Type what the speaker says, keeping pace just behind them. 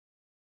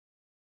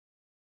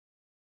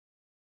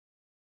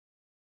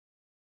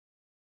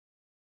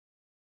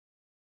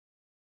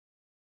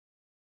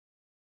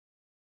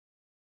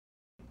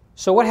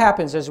So what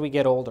happens as we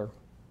get older?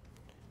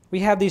 We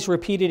have these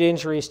repeated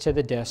injuries to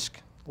the disc,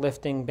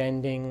 lifting,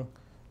 bending,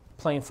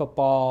 playing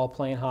football,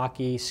 playing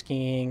hockey,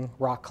 skiing,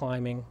 rock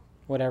climbing,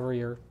 whatever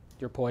your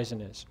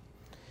poison is.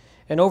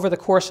 And over the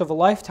course of a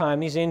lifetime,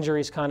 these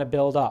injuries kind of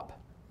build up.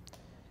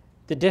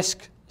 The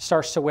disc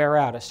starts to wear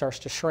out, it starts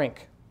to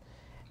shrink.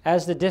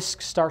 As the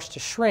disc starts to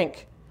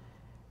shrink,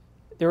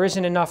 there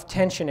isn't enough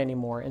tension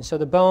anymore, and so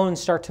the bones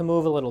start to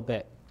move a little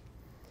bit.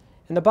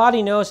 And the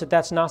body knows that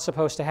that's not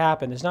supposed to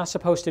happen. There's not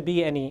supposed to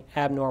be any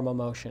abnormal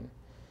motion.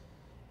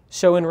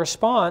 So in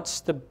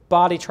response, the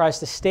body tries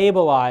to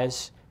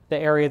stabilize the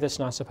area that's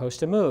not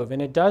supposed to move,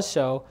 and it does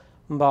so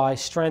by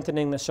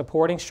strengthening the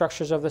supporting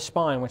structures of the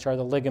spine, which are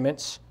the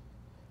ligaments,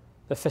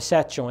 the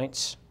facet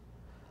joints,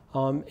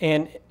 and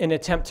in an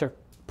attempt to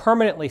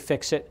permanently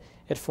fix it,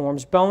 it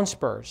forms bone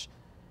spurs.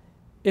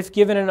 If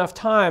given enough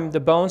time, the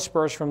bone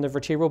spurs from the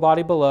vertebral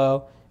body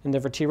below and the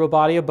vertebral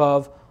body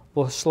above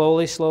will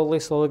slowly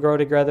grow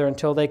together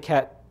until they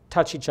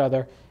touch each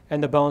other,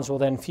 and the bones will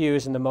then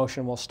fuse and the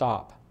motion will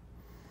stop.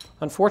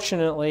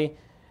 Unfortunately,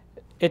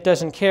 it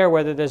doesn't care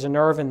whether there's a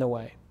nerve in the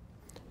way.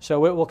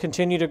 So it will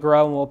continue to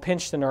grow and will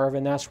pinch the nerve,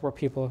 and that's where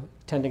people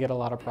tend to get a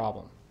lot of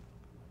problem.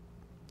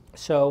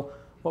 So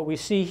what we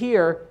see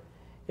here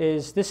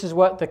is this is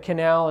what the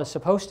canal is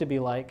supposed to be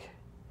like.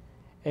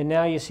 And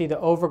now you see the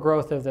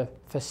overgrowth of the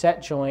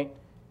facet joint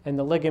and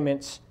the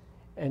ligaments,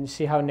 and you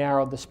see how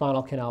narrow the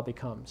spinal canal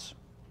becomes.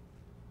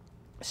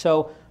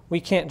 So we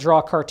can't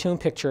draw cartoon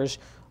pictures.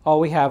 All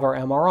we have are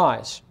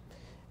MRIs.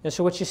 And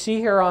so what you see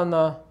here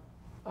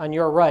on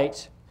your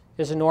right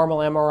is a normal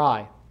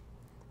MRI.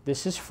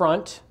 This is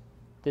front,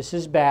 this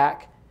is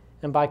back,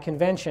 and by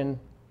convention,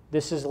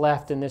 this is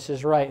left and this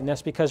is right. And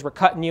that's because we're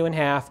cutting you in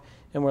half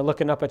and we're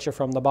looking up at you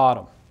from the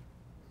bottom.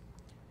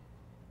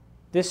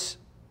 This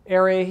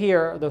area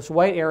here, this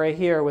white area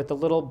here with the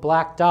little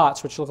black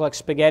dots, which look like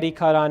spaghetti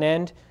cut on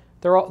end,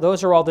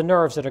 those are all the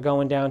nerves that are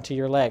going down to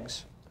your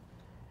legs.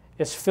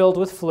 It's filled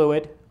with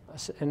fluid,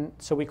 and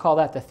so we call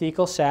that the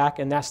thecal sac,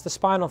 and that's the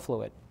spinal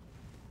fluid.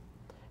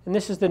 And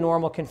this is the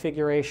normal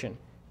configuration.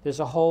 There's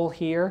a hole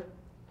here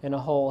and a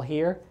hole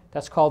here.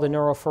 That's called the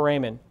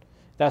neuroforamen.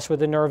 That's where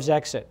the nerves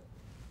exit.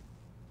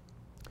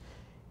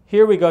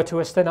 Here we go to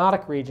a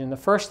stenotic region. The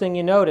first thing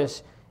you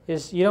notice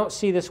is you don't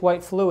see this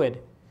white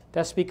fluid.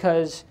 That's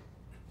because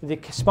the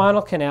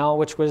spinal canal,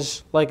 which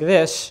was like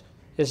this,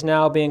 is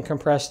now being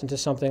compressed into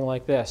something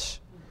like this.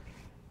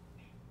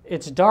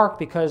 It's dark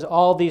because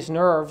all these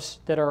nerves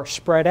that are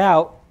spread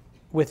out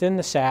within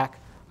the sac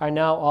are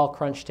now all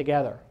crunched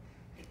together.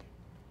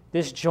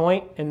 This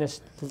joint in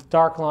this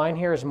dark line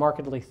here is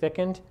markedly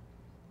thickened.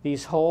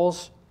 These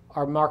holes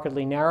are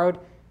markedly narrowed,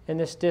 and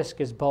this disc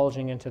is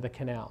bulging into the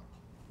canal.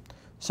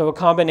 So a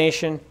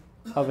combination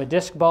of a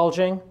disc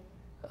bulging,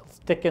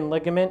 thickened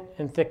ligament,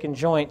 and thickened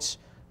joints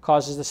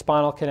causes the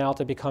spinal canal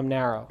to become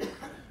narrow.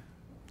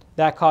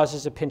 That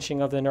causes a pinching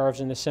of the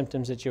nerves and the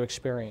symptoms that you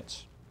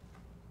experience.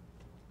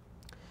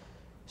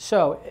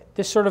 So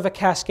this sort of a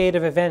cascade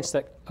of events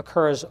that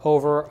occurs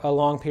over a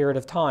long period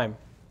of time.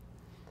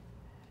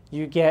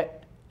 You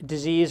get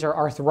disease or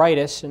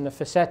arthritis in the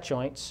facet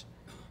joints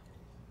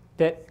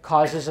that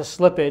causes a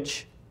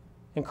slippage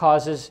and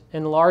causes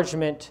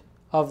enlargement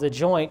of the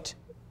joint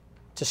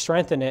to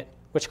strengthen it,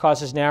 which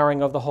causes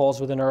narrowing of the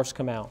holes where the nerves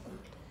come out.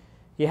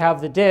 You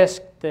have the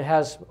disc that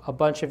has a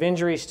bunch of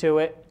injuries to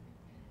it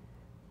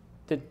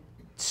that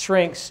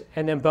shrinks,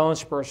 and then bone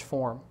spurs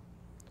form.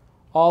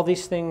 All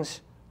these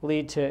things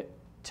lead to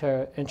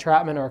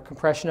entrapment or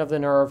compression of the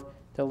nerve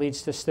that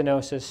leads to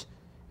stenosis,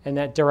 and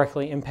that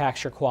directly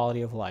impacts your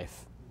quality of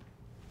life.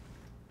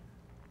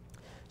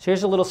 So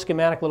here's a little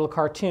schematic, little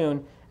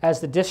cartoon. As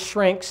the disc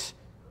shrinks,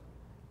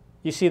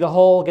 you see the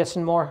hole gets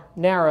more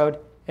narrowed,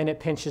 and it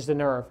pinches the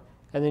nerve.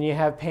 And then you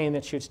have pain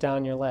that shoots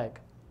down your leg.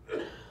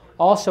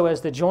 Also,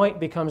 as the joint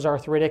becomes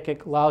arthritic,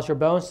 it allows your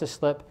bones to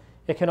slip.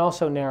 It can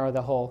also narrow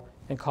the hole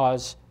and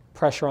cause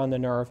pressure on the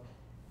nerve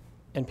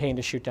and pain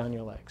to shoot down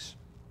your legs.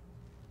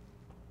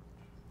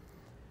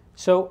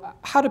 So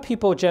how do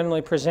people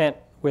generally present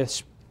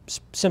with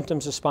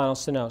symptoms of spinal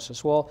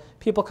stenosis? Well,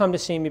 people come to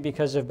see me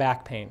because of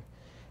back pain.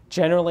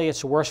 Generally,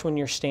 it's worse when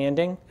you're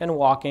standing and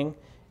walking.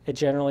 It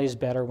generally is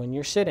better when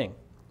you're sitting.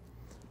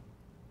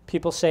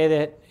 People say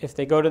that if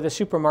they go to the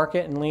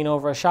supermarket and lean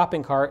over a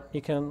shopping cart,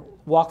 you can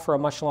walk for a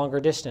much longer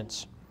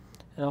distance.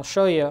 And I'll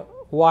show you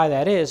why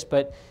that is,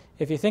 but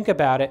if you think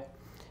about it,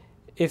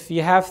 if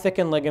you have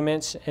thickened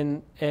ligaments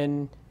and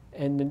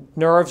the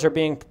nerves are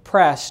being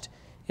pressed,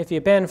 if you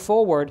bend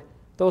forward,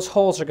 those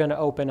holes are going to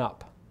open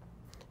up.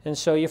 And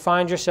so you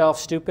find yourself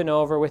stooping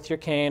over with your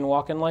cane,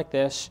 walking like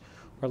this,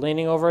 or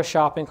leaning over a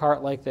shopping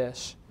cart like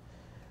this.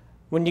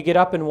 When you get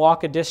up and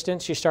walk a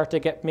distance, you start to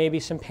get maybe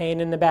some pain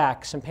in the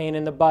back, some pain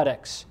in the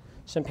buttocks,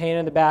 some pain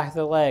in the back of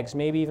the legs,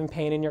 maybe even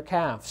pain in your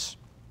calves.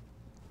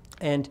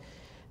 And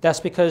that's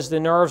because the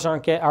nerves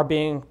are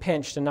being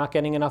pinched and not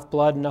getting enough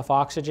blood, enough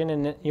oxygen,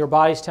 and your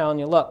body's telling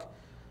you, look,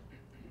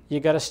 you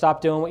got to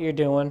stop doing what you're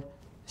doing,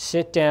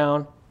 sit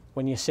down.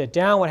 When you sit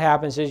down, what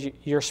happens is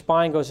your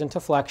spine goes into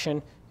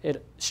flexion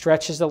It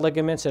stretches the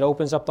ligaments, it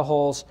opens up the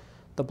holes,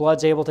 the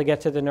blood's able to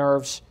get to the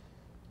nerves.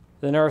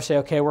 The nerves say,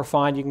 okay, we're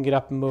fine, you can get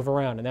up and move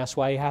around. And that's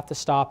why you have to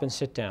stop and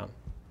sit down.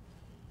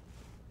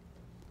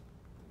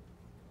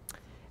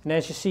 And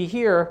as you see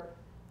here,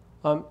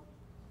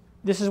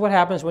 this is what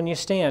happens when you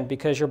stand,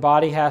 because your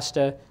body has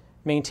to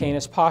maintain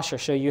its posture.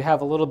 So you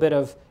have a little bit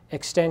of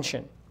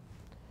extension.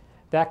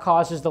 That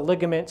causes the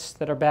ligaments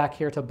that are back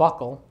here to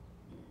buckle,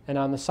 and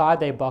on the side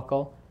they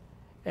buckle.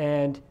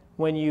 And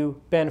when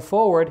you bend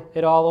forward,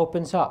 it all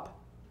opens up,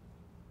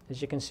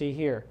 as you can see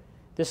here.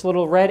 This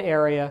little red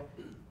area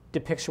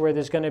depicts where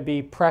there's going to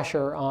be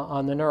pressure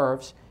on the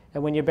nerves,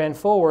 and when you bend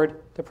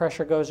forward, the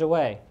pressure goes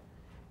away.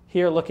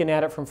 Here, looking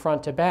at it from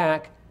front to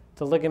back,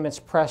 the ligaments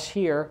press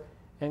here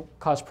and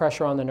cause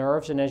pressure on the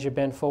nerves, and as you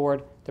bend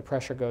forward, the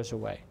pressure goes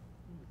away.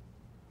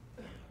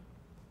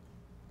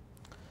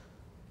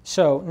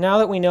 So now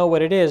that we know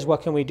what it is,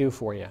 what can we do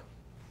for you?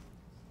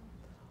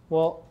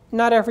 Well,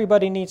 not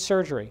everybody needs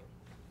surgery.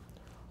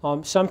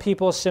 Some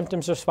people's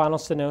symptoms of spinal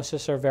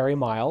stenosis are very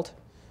mild,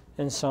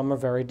 and some are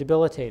very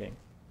debilitating.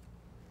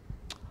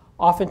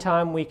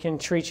 Oftentimes, we can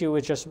treat you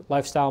with just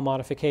lifestyle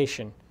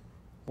modification.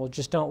 Well,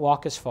 just don't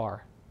walk as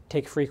far.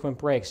 Take frequent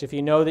breaks. If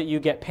you know that you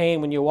get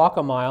pain when you walk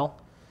a mile,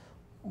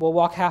 well,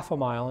 walk half a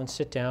mile and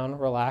sit down,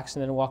 relax,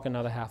 and then walk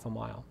another half a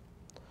mile.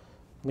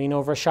 Lean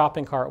over a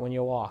shopping cart when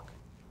you walk.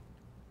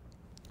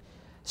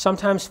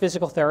 Sometimes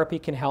physical therapy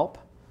can help.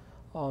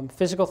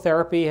 Physical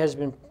therapy has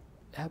been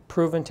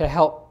proven to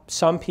help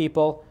some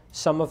people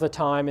some of the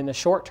time in the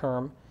short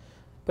term,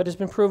 but has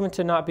been proven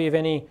to not be of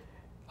any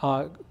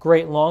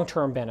great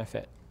long-term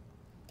benefit.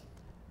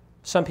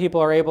 Some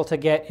people are able to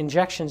get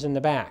injections in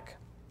the back.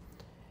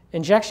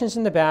 Injections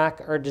in the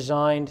back are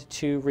designed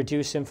to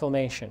reduce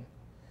inflammation.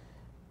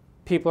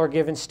 People are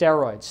given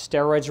steroids.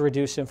 Steroids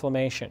reduce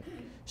inflammation.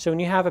 So when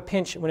you have a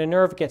pinch, when a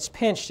nerve gets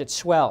pinched, it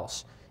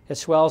swells. It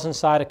swells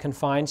inside a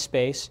confined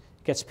space,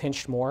 gets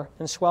pinched more,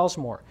 and swells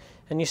more.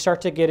 And you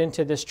start to get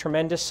into this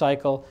tremendous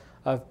cycle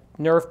of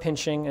nerve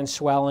pinching and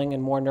swelling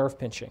and more nerve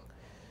pinching.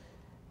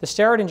 The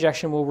steroid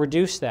injection will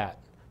reduce that.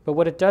 But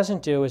what it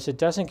doesn't do is it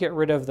doesn't get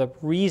rid of the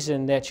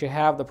reason that you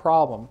have the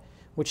problem,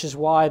 which is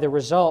why the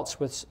results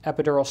with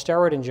epidural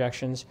steroid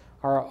injections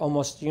are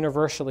almost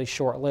universally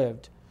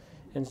short-lived.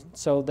 And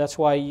so that's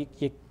why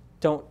you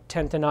don't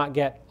tend to not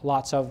get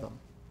lots of them.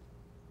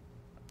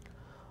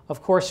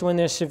 Of course, when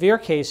there's severe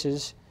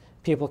cases,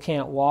 people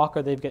can't walk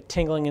or they've got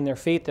tingling in their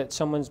feet that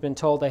someone's been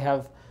told they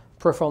have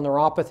peripheral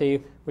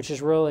neuropathy, which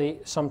is really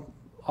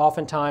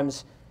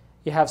oftentimes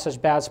you have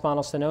such bad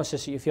spinal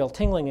stenosis that you feel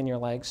tingling in your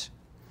legs.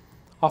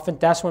 Often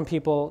that's when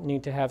people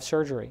need to have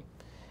surgery.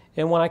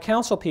 And when I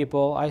counsel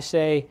people, I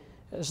say,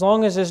 as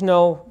long as there's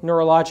no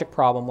neurologic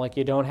problem, like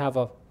you don't have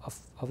a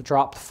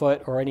dropped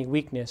foot or any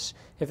weakness,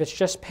 if it's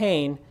just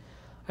pain,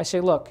 I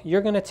say, look,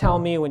 you're going to tell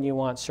me when you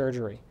want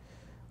surgery.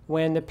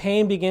 When the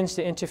pain begins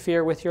to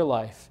interfere with your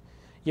life,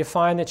 you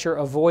find that you're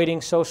avoiding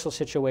social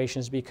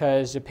situations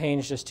because the pain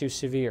is just too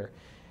severe.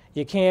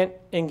 You can't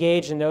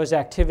engage in those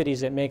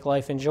activities that make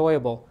life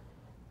enjoyable,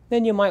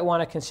 then you might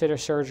want to consider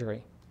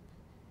surgery.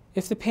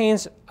 If the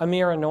pain's a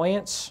mere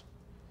annoyance,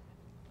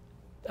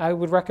 I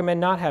would recommend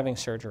not having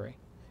surgery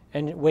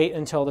and wait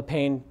until the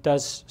pain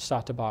does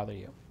start to bother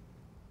you.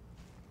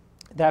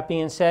 That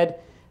being said,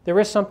 there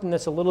is something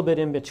that's a little bit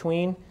in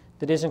between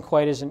that isn't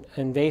quite as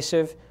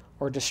invasive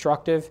or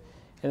destructive,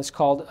 and it's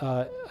called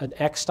an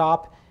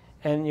X-stop.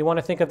 And you want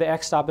to think of the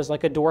X-stop as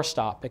like a door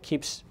stop. It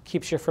keeps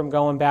you from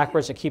going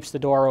backwards. It keeps the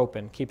door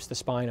open, keeps the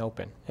spine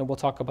open. And we'll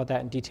talk about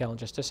that in detail in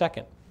just a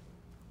second.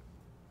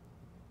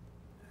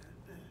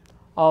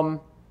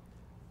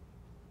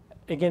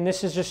 Again,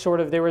 this is just sort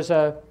of, there was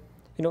a,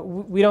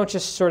 we don't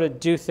just sort of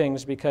do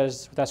things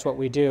because that's what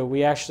we do.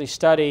 We actually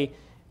study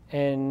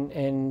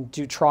and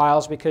do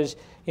trials because,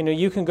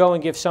 you can go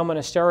and give someone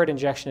a steroid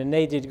injection and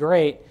they did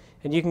great,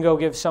 and you can go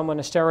give someone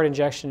a steroid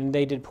injection and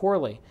they did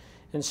poorly.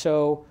 And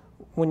so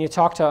when you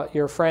talk to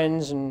your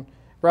friends and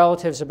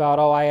relatives about,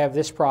 oh, I have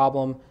this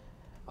problem,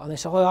 and they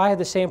say, oh, I had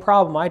the same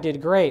problem, I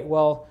did great.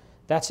 Well,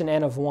 that's an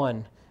N of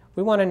 1.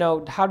 We want to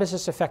know, how does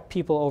this affect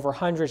people over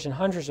hundreds and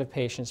hundreds of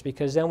patients,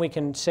 because then we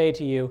can say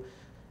to you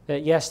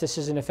that yes, this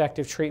is an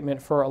effective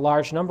treatment for a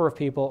large number of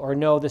people, or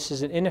no, this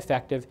is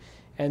ineffective,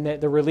 and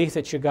that the relief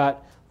that you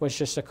got was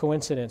just a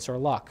coincidence or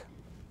luck.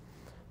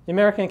 The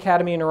American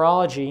Academy of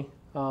Neurology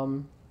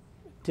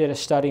did a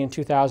study in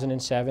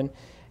 2007,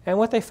 and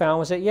what they found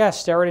was that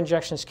yes, steroid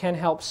injections can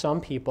help some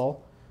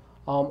people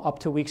up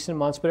to weeks and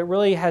months, but it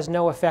really has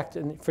no effect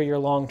for your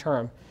long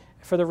term,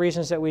 for the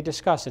reasons that we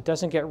discussed. It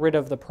doesn't get rid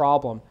of the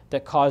problem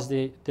that caused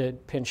the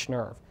pinched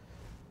nerve.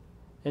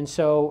 And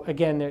so,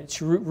 again,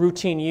 its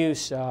routine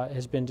use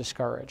has been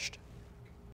discouraged.